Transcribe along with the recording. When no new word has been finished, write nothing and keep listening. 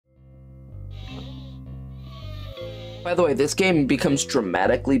By the way, this game becomes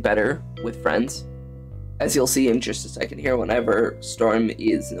dramatically better with friends, as you'll see in just a second here. Whenever Storm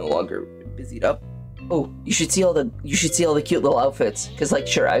is no longer busied up. Oh, you should see all the cute little outfits. Cause like,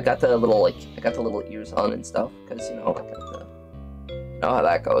 sure, I got the little ears on and stuff. Cause you know, you know how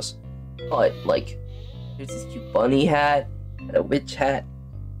that goes. But like, there's this cute bunny hat, and a witch hat,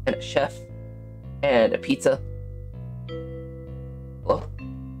 and a chef, and a pizza. Hello?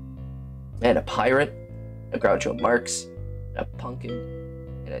 And a pirate, a Groucho Marx, and a pumpkin,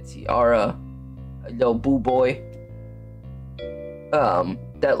 and a tiara, a little boo boy.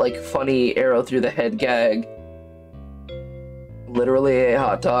 That like funny arrow through the head gag. Literally a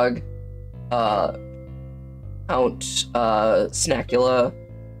hot dog. Count Snackula,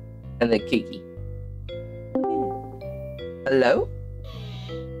 and then Kiki. Hello?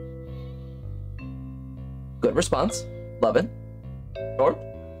 Good response. Love it. Storm?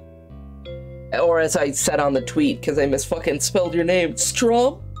 Or as I said on the tweet, because I misfucking spelled your name,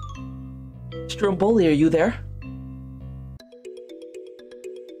 Strom? Stromboli, are you there?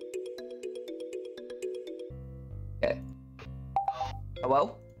 Okay.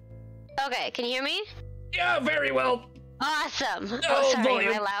 Hello? Okay, can you hear me? Yeah, very well. Awesome. No, Oh, sorry,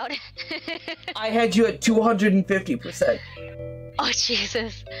 volume. am I loud? I had you at 250%. Oh,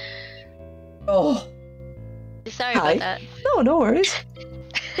 Jesus. Oh. Sorry Hi. about that. No, no worries.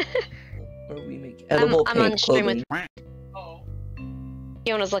 Where we make edible I'm on paint stream clothing. with...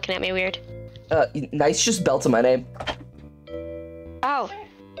 Yona's looking at me weird. Nice just bell to my name. Oh.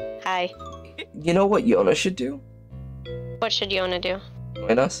 Hi. You know what Yona should do? What should Yona do?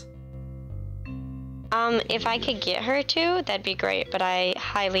 Join us. If I could get her to, that'd be great, but I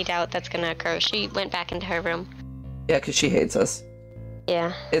highly doubt that's gonna occur. She went back into her room. Yeah, because she hates us.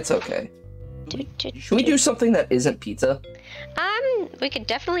 Yeah. It's okay. Should we do something that isn't pizza? We could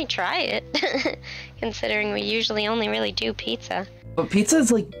definitely try it. Considering we usually only really do pizza. But pizza's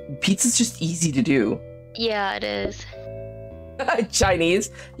just easy to do. Yeah, it is.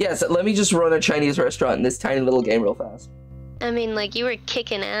 Chinese? Yes, let me just run a Chinese restaurant in this tiny little game real fast. I mean, like, you were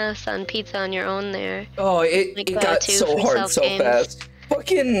kicking ass on pizza on your own there. Oh, it Like, got two so for hard so self-games. fast.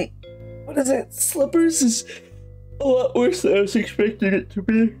 Fucking, what is it? Slippers is a lot worse than I was expecting it to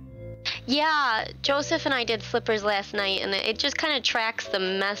be. Yeah, Joseph and I did Slippers last night, and it just kind of tracks the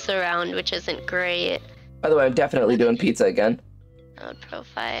mess around, which isn't great. By the way, I'm definitely doing pizza again. Old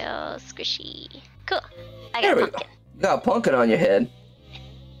profile, squishy. Cool. I There got we pumpkin. go. You got a pumpkin on your head.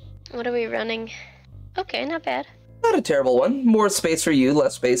 What are we running? Okay, not bad. Not a terrible one. More space for you,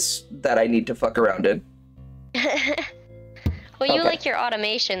 less space that I need to fuck around in. Well, you Okay. like your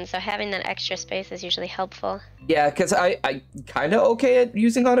automation, so having that extra space is usually helpful. Yeah, because I kind of okay at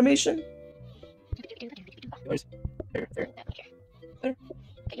using automation. There. Okay,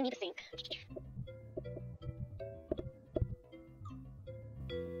 you need a sink.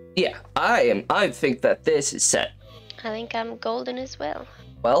 Yeah, I think that this is set. I think I'm golden as well.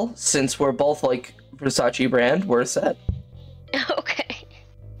 Well, since we're both like Versace brand, we're set. Okay.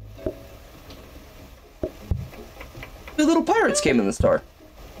 The little pirates came in the store.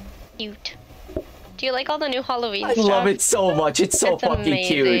 Cute. Do you like all the new Halloween I stuff? love it so much. It's so It's fucking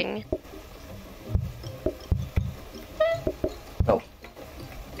amazing. cute. Oh.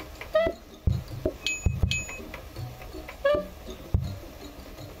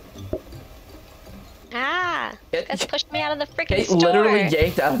 Ah! It- That's pushed me out of the freaking It store! literally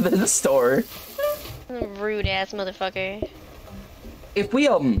yanked out of the store. Rude ass motherfucker. If we,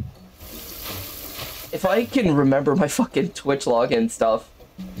 if I can remember my fucking Twitch login stuff,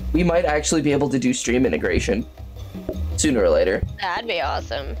 we might actually be able to do stream integration. Sooner or later. That'd be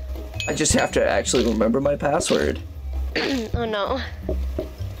awesome. I just have to actually remember my password. Oh no.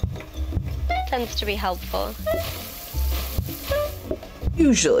 Tends to be helpful.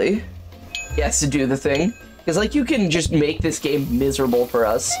 Usually. He has to do the thing. Because, like, you can just make this game miserable for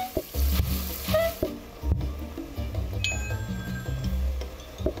us.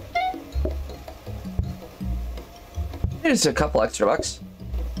 Here's a couple extra bucks.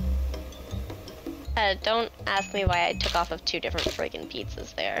 Don't ask me why I took off of 2 different friggin'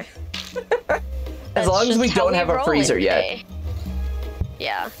 pizzas there. As long as we don't have a freezer yet.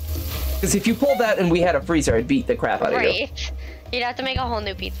 Yeah. Because if you pulled that and we had a freezer, I'd beat the crap out of you. Right. You'd have to make a whole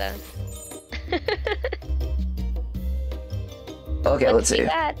new pizza. Okay, let's see.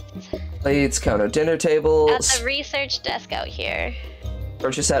 That. Plates, counter, dinner At tables. the research desk out here.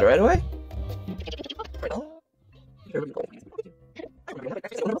 Purchase that right away.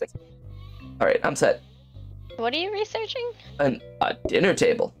 Alright, I'm set. What are you researching? A dinner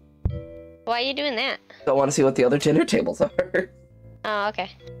table. Why are you doing that? Don't want to see what the other dinner tables are. Oh,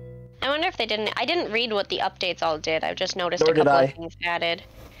 okay. I wonder if they didn't. I didn't read what the updates all did. I've just noticed Nor a couple did I. of things added.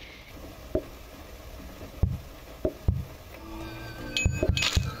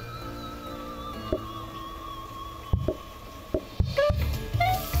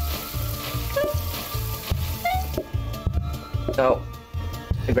 No.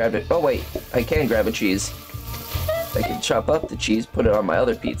 I grabbed it. Oh, wait. I can grab a cheese. I can chop up the cheese, put it on my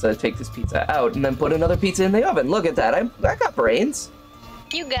other pizza, take this pizza out, and then put another pizza in the oven. Look at that. I got brains.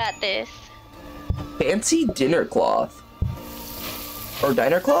 You got this. Fancy dinner cloth. Or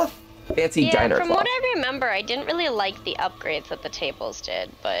diner cloth? Fancy diner from cloth. what I remember, I didn't really like the upgrades that the tables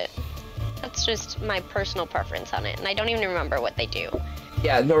did, but that's just my personal preference on it, and I don't even remember what they do.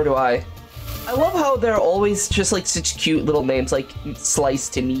 Yeah, nor do I. I love how they're always just like such cute little names, like Slice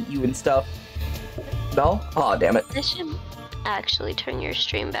to Meet You and stuff. No? Aw, damn it. I should actually turn your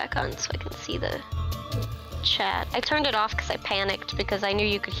stream back on so I can see the chat. I turned it off because I panicked because I knew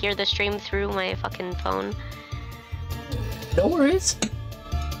you could hear the stream through my fucking phone. No worries.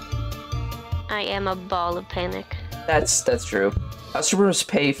 I am a ball of panic. That's true. Customers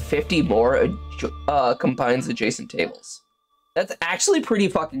pay 50 more combines adjacent tables. That's actually pretty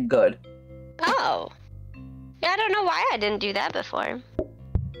fucking good. Oh. Yeah, I don't know why I didn't do that before.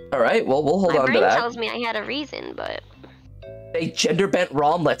 Alright, well, we'll hold My on to brain that. tells me I had a reason, but... Hey, gender bent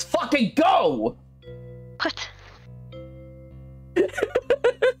ROM, let's fucking go! What?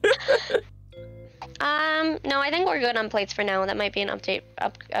 No, I think we're good on plates for now. That might be an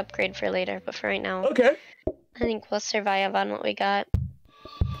upgrade for later, but for right now... Okay. I think we'll survive on what we got.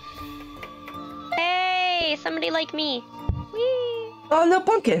 Hey, somebody like me. Whee! Oh, no,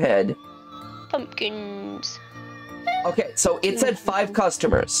 Pumpkinhead. Pumpkins. Okay, so it said 5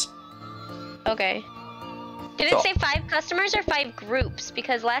 customers. Okay. Did it say 5 customers or 5 groups?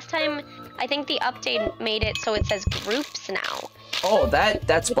 Because last time, I think the update made it so it says groups now. Oh,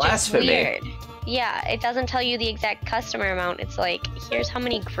 that's blasphemy. Weird. Yeah, it doesn't tell you the exact customer amount. It's like, here's how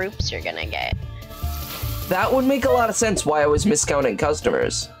many groups you're gonna get. That would make a lot of sense why I was miscounting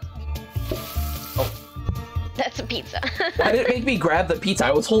customers. That's a pizza. Why did it make me grab the pizza?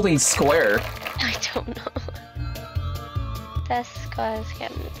 I was holding square. I don't know. This cause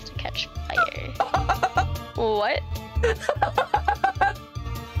cabinets to catch fire. What?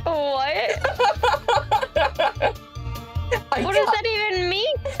 What? What does that even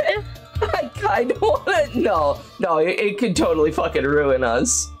mean? I kind of want to. No, it could totally fucking ruin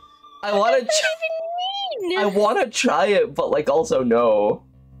us. I want to. I want to try it, but like also no.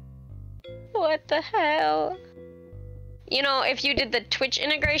 What the hell? You know, if you did the Twitch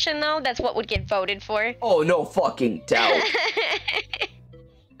integration though, that's what would get voted for. Oh, no fucking doubt.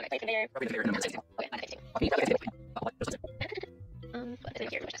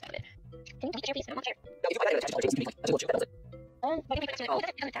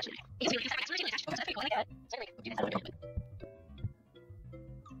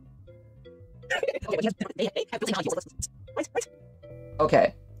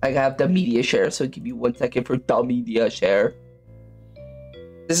 Okay, I have the media share, so give me 1 second for the media share.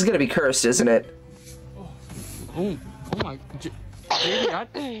 This is gonna be cursed, isn't it? Oh my,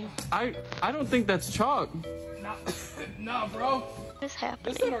 JD, I don't think that's chalk. Nah, bro. What is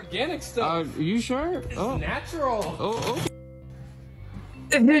happening? It's an organic stuff. You sure? It's Oh, natural. oh, okay.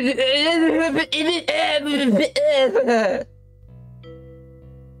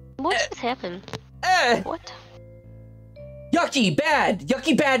 What just happened? What? Yucky, bad!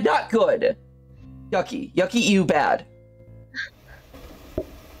 Yucky, bad, not good! Yucky, yucky, ew, bad.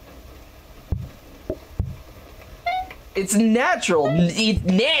 It's natural, it's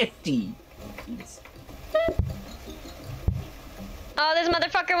nasty! Oh, this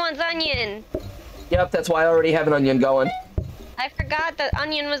motherfucker wants onion! Yep, that's why I already have an onion going. I forgot that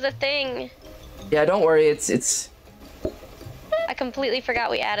onion was a thing. Yeah, don't worry, it's... I completely forgot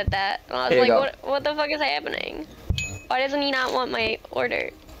we added that. I was Here you like, what the fuck is happening? Why doesn't he not want my order?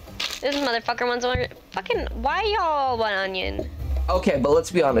 This motherfucker wants order. Fucking, why y'all want onion? Okay, but let's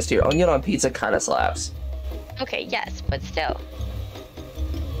be honest here, onion on pizza kinda slaps. Okay, yes, but still.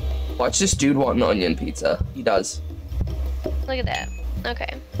 Watch this dude want an onion pizza. He does. Look at that.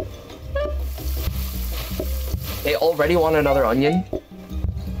 Okay. They already want another onion?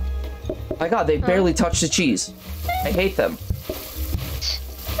 My god, they barely touched the cheese. I hate them.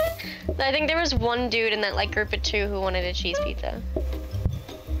 I think there was one dude in that like group of 2 who wanted a cheese pizza.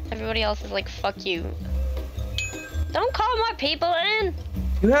 Everybody else is like, fuck you. Don't call more people in!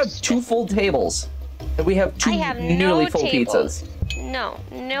 You have 2 full tables. And we have 2 I have nearly no full tables. pizzas.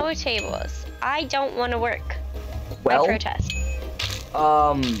 No tables. I don't want to work. Well, I protest.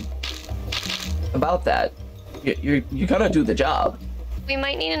 about that. You're gonna do the job. We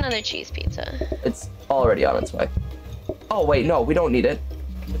might need another cheese pizza. It's already on its way. Oh, wait, no, we don't need it.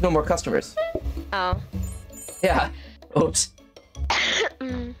 There's no more customers. Oh. Yeah. Oops.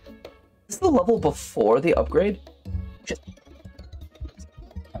 Is this the level before the upgrade? Just...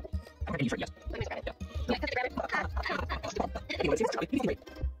 Can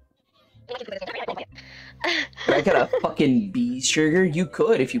I get a fucking bee sugar? You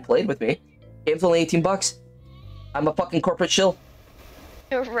could if you played with me. Game's only 18 bucks. I'm a fucking corporate shill.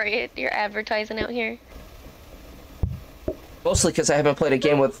 You're right, you're advertising out here. Mostly because I haven't played a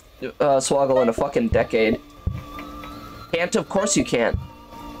game with Swoggle in a fucking decade. Can't? Of course you can't.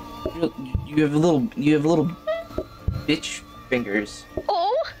 You have little bitch fingers.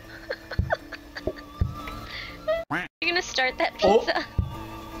 Oh! You're gonna start that pizza?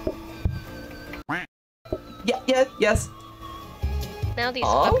 Oh. Yeah, yes. Now these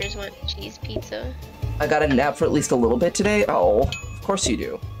fuckers want cheese pizza. I got a nap for at least a little bit today? Oh, of course you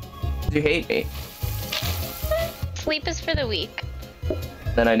do. You hate me. Sleep is for the weak.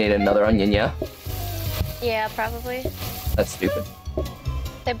 Then I need another onion, yeah? Yeah, probably. That's stupid.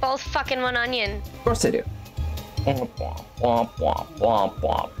 They both fucking want onion. Of course they do. Get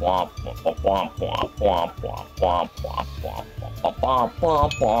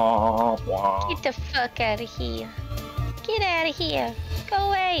the fuck out of here. Get out of here. Go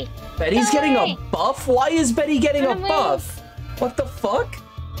away. Betty's Go getting away. a buff? Why is Betty getting Run a away. buff? What the fuck?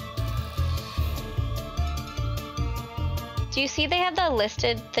 Do you see they have the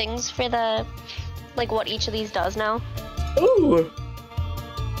listed things for the, like, what each of these does now? Ooh.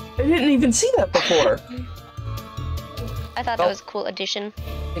 I didn't even see that before. I thought that was a cool addition.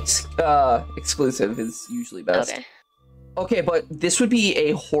 Exclusive is usually best. Okay. Okay, but this would be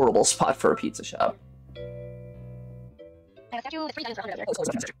a horrible spot for a pizza shop.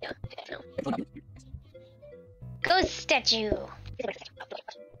 Ghost statue.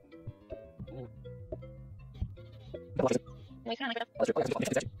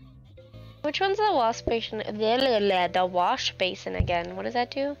 Which one's the wash basin? The wash basin again. What does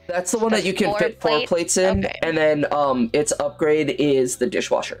that do? That's the one that you can fit 4 plates in, Okay. and then its upgrade is the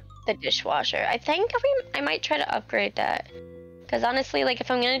dishwasher. The dishwasher. I think I might try to upgrade that. Because honestly, like, if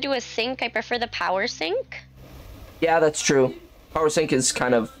I'm gonna do a sink, I prefer the power sink. Yeah, that's true. Power sink is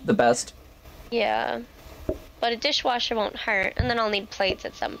kind of the best. Yeah. But a dishwasher won't hurt, and then I'll need plates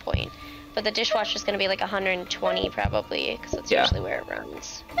at some point. But the dishwasher's gonna be like 120 probably, because that's usually where it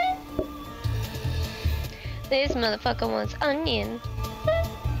runs. This motherfucker wants onion.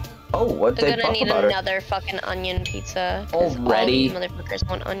 Oh, what They're they gonna buff need about her? another fucking onion pizza. 'Cause all Already? these motherfuckers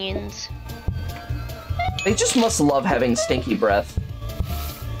want onions. They just must love having stinky breath.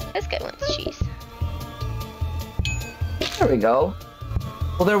 This guy wants cheese. There we go.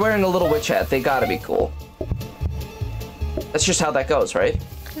 Well, they're wearing a little witch hat. They gotta be cool. That's just how that goes, right?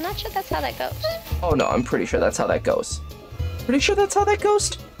 I'm not sure that's how that goes. Oh no, I'm pretty sure that's how that goes. Pretty sure that's how that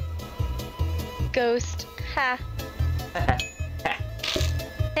goes? Ghost. Ha.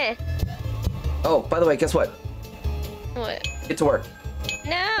 Eh. Oh, by the way, guess what? What? Get to work.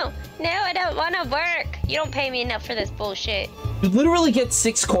 No! No, I don't want to work! You don't pay me enough for this bullshit. You literally get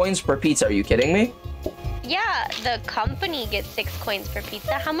 6 coins per pizza. Are you kidding me? Yeah, the company gets 6 coins per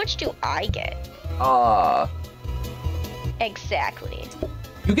pizza. How much do I get? Exactly.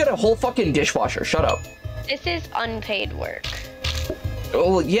 You get a whole fucking dishwasher. Shut up. This is unpaid work.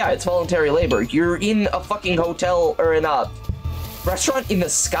 Oh, yeah, it's voluntary labor. You're in a fucking hotel or in a restaurant in the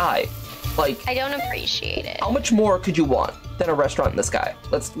sky. Like, I don't appreciate it. how much more could you want than a restaurant in the sky?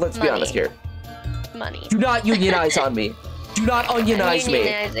 Let's be Money. honest here. Money. Do not unionize on me. Do not onionize I'm me.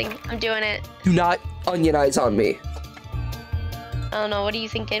 unionizing. I'm doing it. Do not onionize on me. I don't know. What are you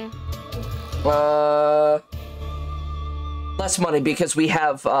thinking? Less money because we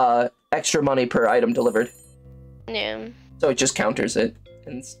have extra money per item delivered. Yeah. So it just counters it,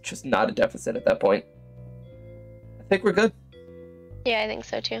 and it's just not a deficit at that point. I think we're good. Yeah, I think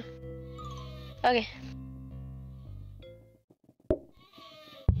so too. Okay.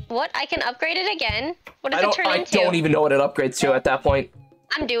 What? I can upgrade it again? What does it turn into? I don't even know what it upgrades to at that point.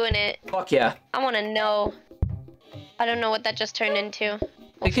 I'm doing it. Fuck yeah. I want to know. I don't know what that just turned into.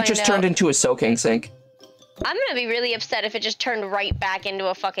 I think it just turned into a soaking sink. I'm gonna be really upset if it just turned right back into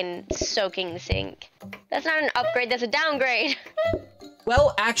a fucking soaking sink. That's not an upgrade, that's a downgrade.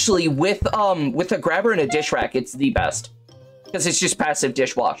 Well, actually, with a grabber and a dish rack, it's the best. Because it's just passive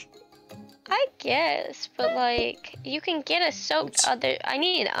dishwash. I guess, but like, you can get a soaked other. I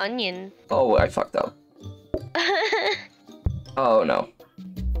need an onion. Oh, I fucked up. Oh, no.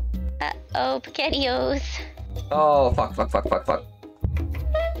 Oh, spaghettios. Oh, fuck.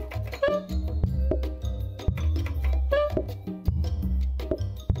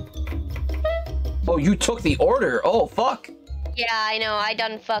 Oh, you took the order. Oh, fuck. Yeah, I know. I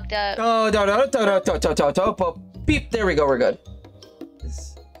done fucked up. Oh, beep. There we go. We're good.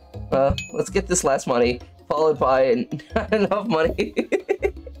 Let's get this last money, followed by not enough money.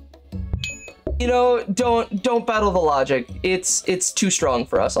 You know, don't battle the logic. It's too strong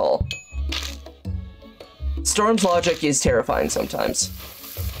for us all. Storm's logic is terrifying sometimes.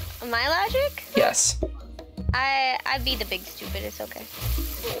 My logic? Yes. I'd be the big stupid. It's okay.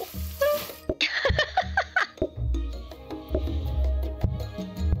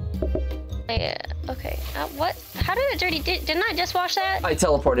 Yeah. Okay. What? How did a dirty didn't I just wash that? I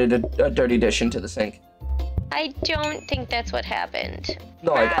teleported a dirty dish into the sink. I don't think that's what happened.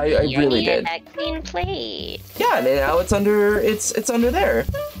 No, I really did. That clean plate. Yeah, and now it's under there.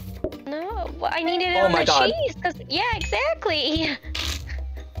 No, well, I needed it Oh on my the God. cheese. Yeah, exactly.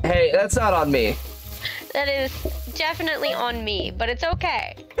 Hey, that's not on me. That is definitely on me, but it's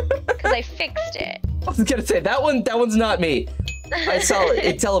okay because I fixed it. I was gonna say that one's not me. I saw it.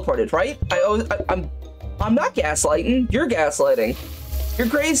 It teleported, right? I'm not gaslighting. You're gaslighting. You're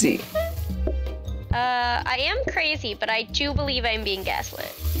crazy. I am crazy, but I do believe I'm being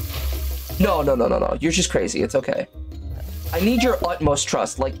gaslit. No. You're just crazy. It's okay. I need your utmost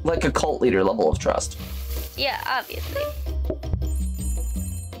trust, like a cult leader level of trust. Yeah, obviously.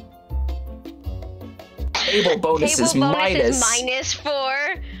 Table bonus is Table bonus minus. is minus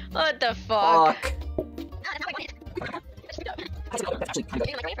 4. What the fuck? Fuck.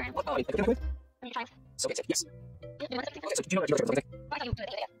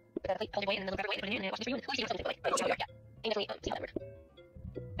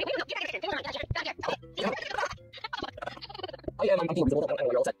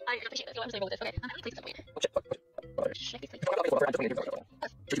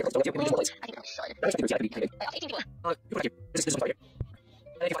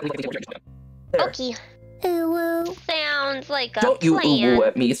 Okay. Ooh, sounds like a Don't you plan. ooh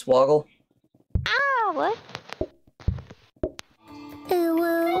at me, Swoggle. Ah, what?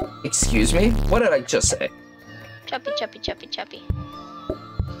 Ooh. Excuse me? What did I just say? Choppy, choppy, choppy, choppy.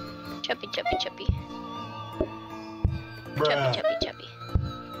 Choppy, choppy, choppy. Choppy, choppy, choppy.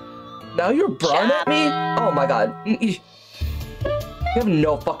 Now you're brun at me? Oh my god. You have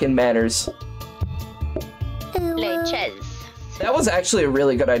no fucking manners. Leches. That was actually a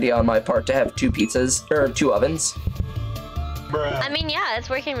really good idea on my part to have 2 pizzas, or 2 ovens. I mean, yeah,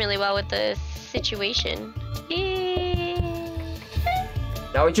 it's working really well with the situation.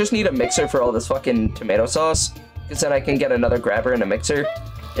 Now I just need a mixer for all this fucking tomato sauce, because then I can get another grabber and a mixer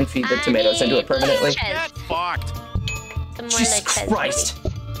and feed the tomatoes into it permanently. Get fucked. Some more Jesus leches. Christ!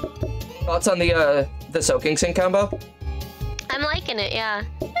 Thoughts on the soaking sink combo? I'm liking it, yeah.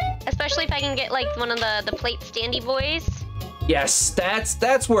 Especially if I can get like one of the plate standy boys. Yes,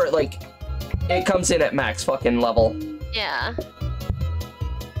 that's where it comes in at max fucking level. Yeah.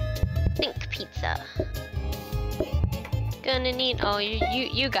 Think pizza. Gonna need. Oh,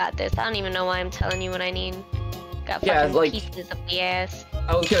 you got this. I don't even know why I'm telling you what I need. Got fucking pieces up the ass.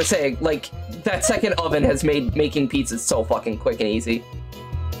 I was gonna say, that second oven has made making pizzas so fucking quick and easy.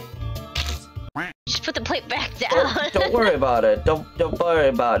 Just put the plate back down. Don't worry about it. Don't worry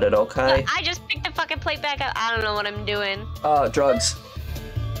about it, okay? I just picked the fucking plate back up. I don't know what I'm doing. Drugs.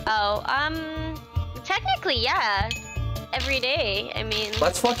 Oh, technically, yeah. Every day, I mean.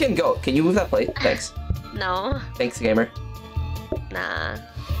 Let's fucking go. Can you move that plate? Thanks. No. Thanks, gamer. Nah.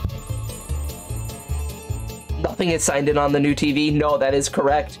 Nothing is signed in on the new TV. No, that is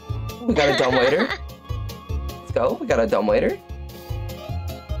correct. We got a dumbwaiter. Let's go. We got a dumbwaiter.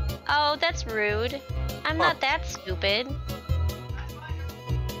 Oh, that's rude. I'm not that stupid.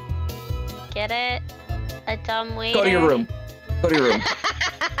 Get it? A dumb waiter. Go to your room. Go to your room.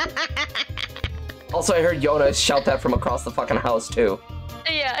 Also, I heard Yona shout that from across the fucking house, too.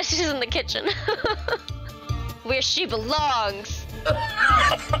 Yeah, she's in the kitchen. Where she belongs.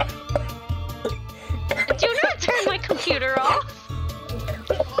 Do not turn my computer off.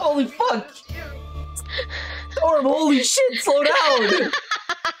 Holy fuck! Storm, holy shit, slow down!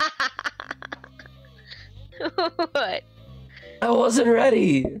 What? I wasn't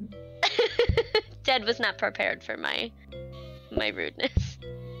ready. Dead was not prepared for my rudeness.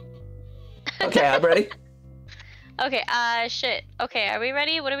 Okay, I'm ready. Okay, shit. Okay, are we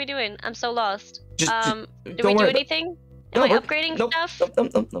ready? What are we doing? I'm so lost. Do don't we do worry anything? Am I upgrading stuff?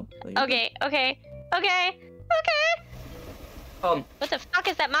 No. Okay. What the fuck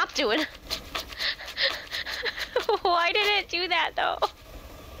is that mop doing? Why did it do that though?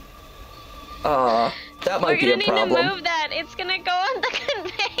 That might be a problem. We're gonna need to move that. It's gonna go on the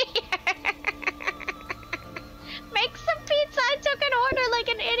conveyor. Make some pizza. I took an order like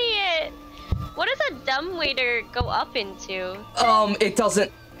an idiot. What is dumbwaiter go up into? It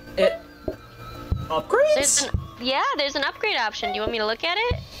doesn't... It... Upgrades? There's an upgrade option. Do you want me to look at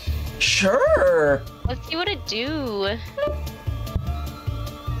it? Sure! Let's see what it do.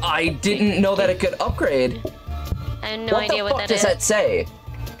 I didn't know that it could upgrade. I have no idea what that is. What the fuck does that say?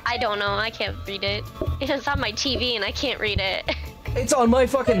 I don't know. I can't read it. It's on my TV and I can't read it. It's on my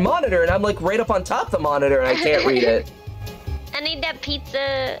fucking monitor and I'm like right up on top of the monitor and I can't read it. I need that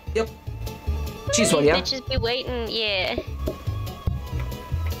pizza. Yep. Cheese one, yeah? Bitches be waiting, yeah.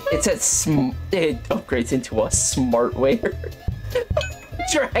 It says it upgrades into a smart waiter.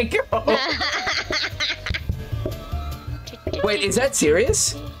 Drago. Wait, is that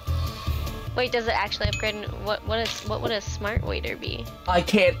serious? Wait, does it actually upgrade? What would a smart waiter be? I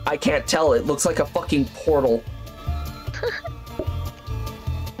can't tell. It looks like a fucking portal.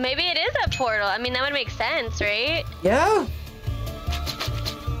 Maybe it is a portal. I mean, that would make sense, right? Yeah.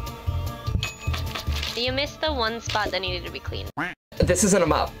 You missed the one spot that needed to be cleaned. This isn't a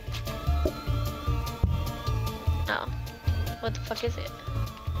mop. Oh. What the fuck is it?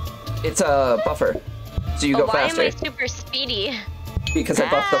 It's a buffer. So you go faster. Why am I super speedy? Because I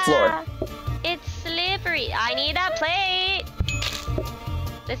buffed the floor. It's slippery. I need a plate.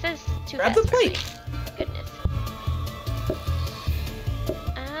 This is too Grab fast the plate. for me. Goodness.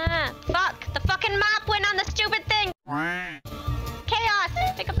 Ah, fuck. The fucking mop went on the stupid thing. Chaos.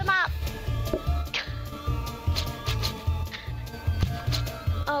 Pick up the mop.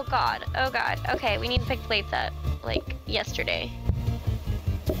 Oh god. Oh god. Okay, we need to pick plates up. Like, yesterday.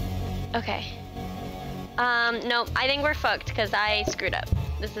 Okay. No, I think we're fucked because I screwed up.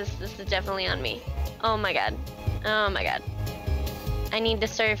 This is definitely on me. Oh my god. Oh my god. I need to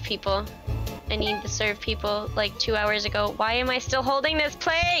serve people. I need to serve people like 2 hours ago. Why am I still holding this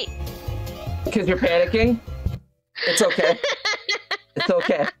plate? Because you're panicking? It's okay. It's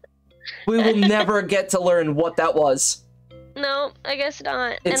okay. We will never get to learn what that was. No, I guess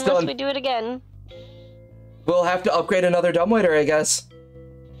not. It's Unless done. we do it again. We'll have to upgrade another dumbwaiter, I guess.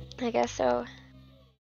 I guess so.